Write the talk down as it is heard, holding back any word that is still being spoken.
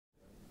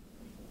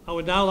I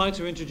would now like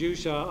to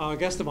introduce our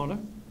guest of honor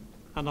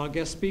and our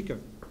guest speaker,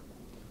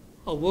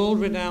 a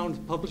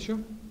world-renowned publisher,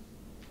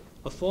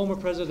 a former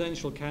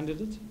presidential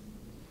candidate,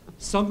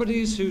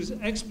 somebody whose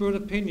expert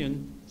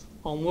opinion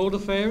on world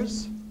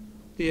affairs,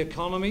 the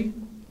economy,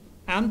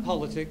 and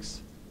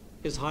politics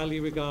is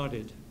highly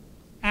regarded,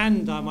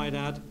 and, I might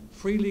add,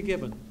 freely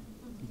given.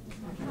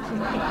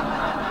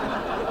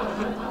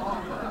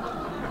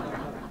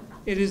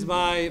 It is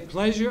my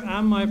pleasure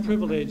and my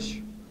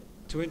privilege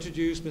to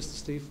introduce Mr.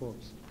 Steve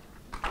Forbes.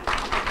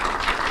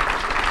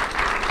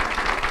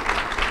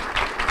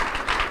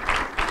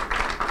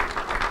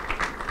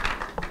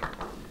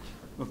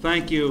 Well,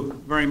 thank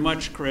you very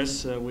much,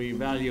 Chris. We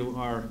value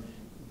our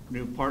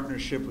new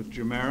partnership with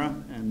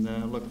Jumeirah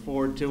and look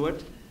forward to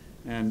it.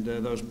 And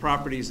those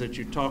properties that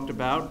you talked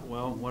about,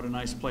 well, what a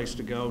nice place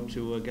to go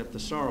to get the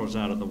sorrows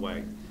out of the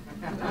way.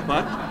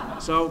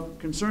 But, so,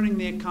 concerning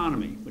the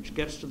economy, which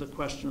gets to the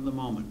question of the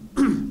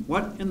moment,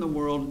 what in the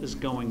world is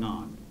going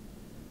on?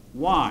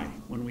 Why,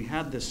 when we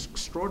had this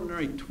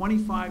extraordinary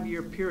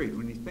 25-year period,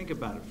 when you think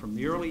about it, from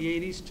the early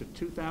 80s to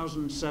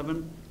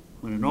 2007,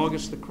 when in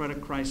August the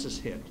credit crisis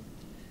hit,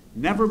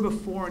 never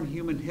before in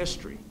human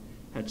history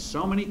had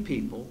so many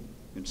people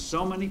in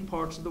so many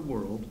parts of the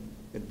world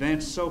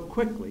advanced so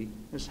quickly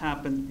as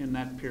happened in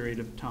that period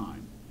of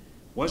time.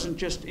 It wasn't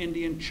just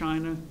India and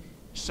China,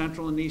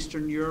 Central and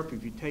Eastern Europe,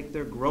 if you take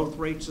their growth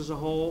rates as a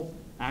whole,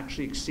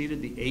 actually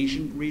exceeded the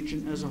Asian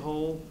region as a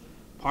whole.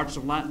 Parts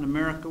of Latin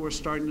America were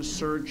starting to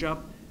surge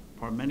up.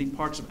 Many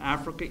parts of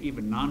Africa,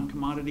 even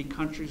non-commodity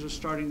countries, are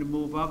starting to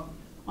move up.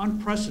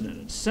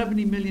 Unprecedented,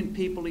 70 million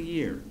people a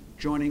year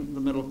joining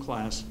the middle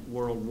class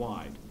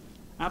worldwide.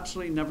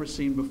 Absolutely never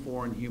seen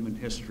before in human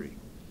history.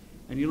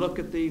 And you look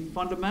at the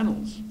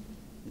fundamentals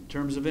in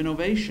terms of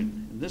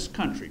innovation. In this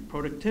country,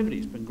 productivity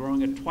has been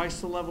growing at twice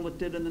the level it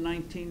did in the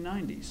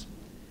 1990s.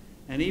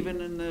 And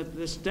even in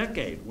this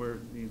decade, where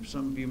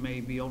some of you may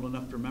be old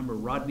enough to remember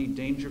Rodney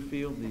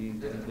Dangerfield,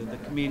 the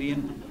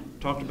comedian,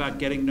 talked about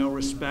getting no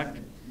respect.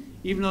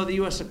 Even though the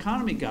U.S.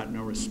 economy got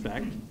no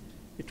respect,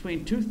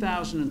 between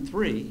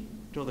 2003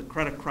 until the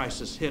credit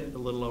crisis hit a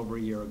little over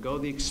a year ago,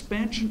 the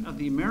expansion of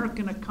the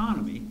American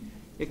economy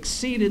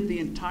exceeded the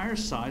entire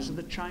size of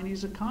the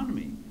Chinese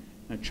economy.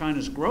 Now,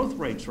 China's growth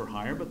rates were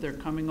higher, but they're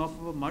coming off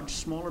of a much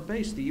smaller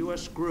base. The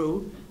U.S.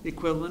 grew the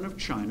equivalent of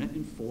China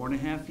in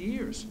 4.5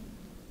 years.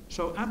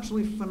 So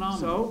absolutely phenomenal.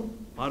 So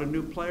a lot of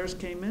new players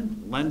came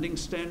in. Lending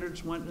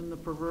standards went in the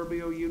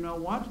proverbial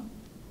you-know-what.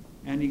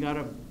 And you got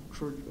a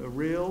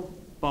real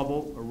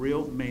bubble, a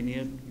real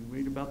mania. You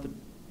read about the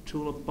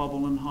tulip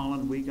bubble in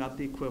Holland. We got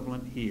the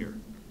equivalent here.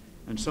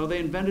 And so they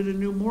invented a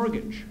new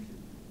mortgage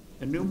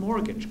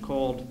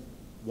called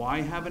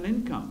Why Have an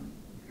Income?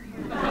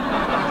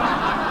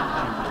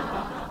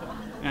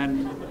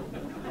 and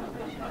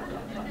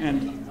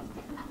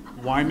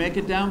why make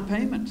a down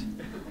payment?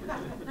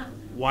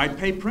 Why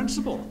pay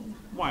principal?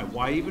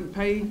 Why even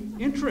pay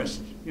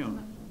interest? You know,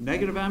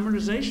 negative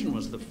amortization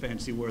was the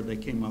fancy word they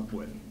came up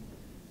with.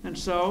 And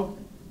so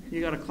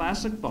you got a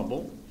classic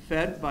bubble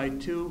fed by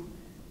two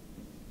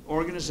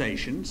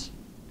organizations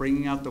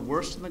bringing out the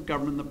worst in the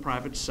government and the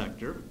private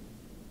sector.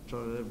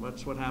 So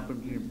that's what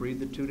happens when you breed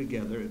the two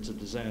together. It's a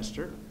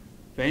disaster.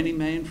 Fannie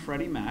Mae and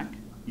Freddie Mac,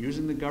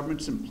 using the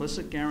government's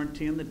implicit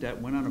guarantee on the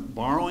debt, went on a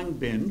borrowing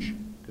binge,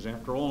 because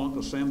after all,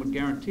 Uncle Sam would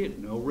guarantee it.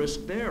 No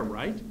risk there,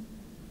 right?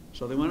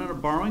 So they went on a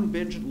borrowing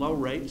binge at low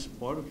rates,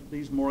 bought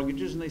these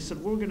mortgages, and they said,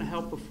 we're going to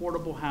help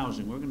affordable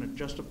housing. We're going to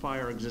justify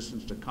our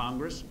existence to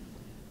Congress.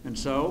 And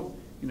so,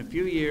 in a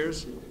few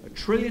years, $1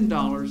 trillion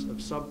of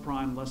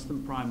subprime, less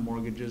than prime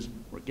mortgages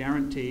were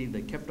guaranteed.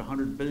 They kept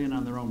 $100 billion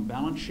on their own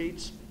balance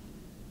sheets.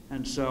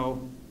 And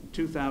so, in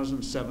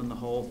 2007, the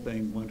whole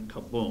thing went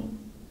kaboom.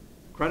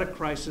 Credit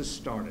crisis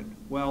started.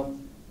 Well,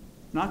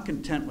 not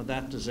content with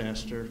that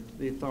disaster,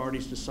 the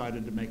authorities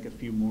decided to make a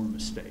few more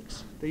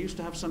mistakes. They used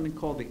to have something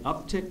called the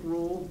uptick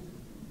rule,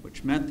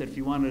 which meant that if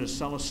you wanted to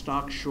sell a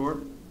stock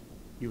short,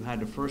 you had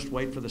to first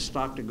wait for the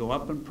stock to go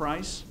up in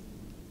price,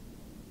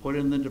 put it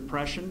in the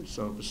depression,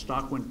 so if the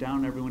stock went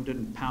down, everyone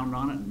didn't pound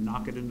on it and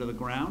knock it into the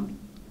ground.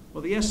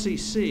 Well, the SEC,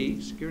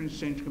 Securities and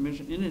Exchange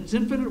Commission, in its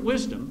infinite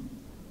wisdom,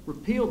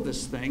 repealed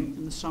this thing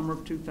in the summer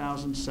of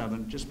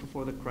 2007, just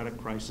before the credit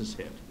crisis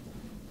hit.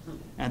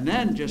 And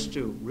then, just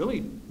to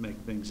really make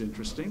things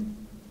interesting,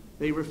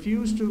 they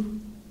refused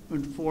to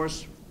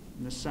enforce,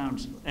 and this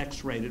sounds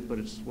X-rated, but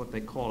it's what they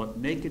call it,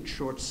 naked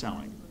short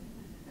selling,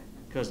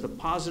 because the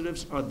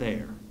positives are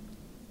there.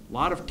 A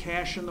lot of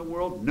cash in the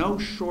world, no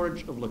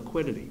shortage of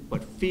liquidity,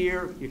 but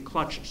fear, you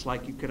clutch it. It's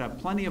like you could have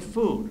plenty of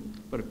food,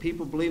 but if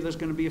people believe there's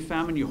going to be a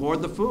famine, you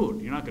hoard the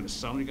food. You're not going to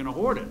sell it, you're going to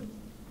hoard it.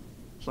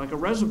 It's like a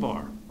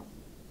reservoir,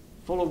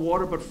 full of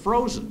water but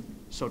frozen,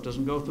 so it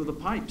doesn't go through the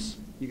pipes.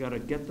 You got to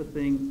get the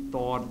thing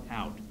thawed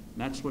out. And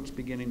that's what's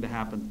beginning to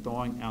happen,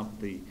 thawing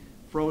out the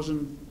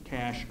frozen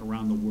cash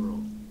around the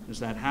world. As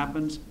that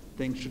happens,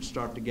 things should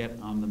start to get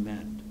on the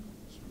mend.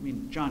 I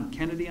mean, John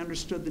Kennedy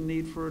understood the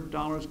need for a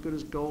dollar as good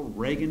as gold.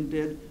 Reagan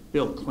did.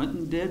 Bill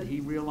Clinton did.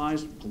 He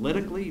realized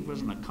politically, he was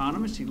an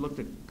economist. He looked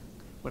at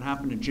what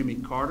happened to Jimmy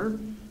Carter.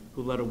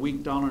 who let a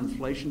weak dollar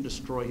inflation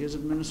destroy his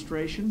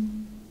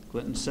administration.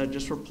 Clinton said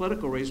just for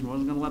political reasons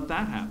wasn't going to let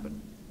that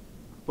happen.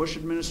 Bush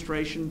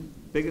administration,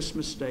 biggest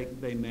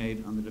mistake they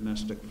made on the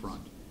domestic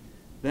front.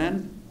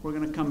 Then we're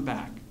going to come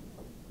back.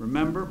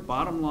 Remember,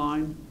 bottom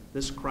line,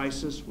 this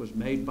crisis was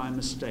made by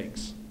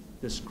mistakes.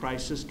 This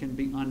crisis can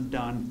be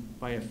undone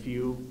by a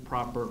few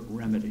proper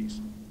remedies.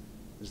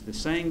 As the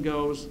saying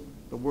goes,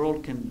 the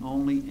world can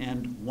only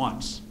end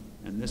once,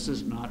 and this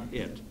is not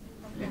it.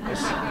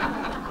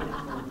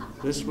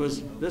 This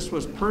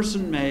was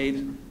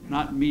person-made,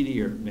 not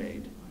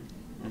meteor-made.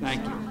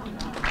 Thank you.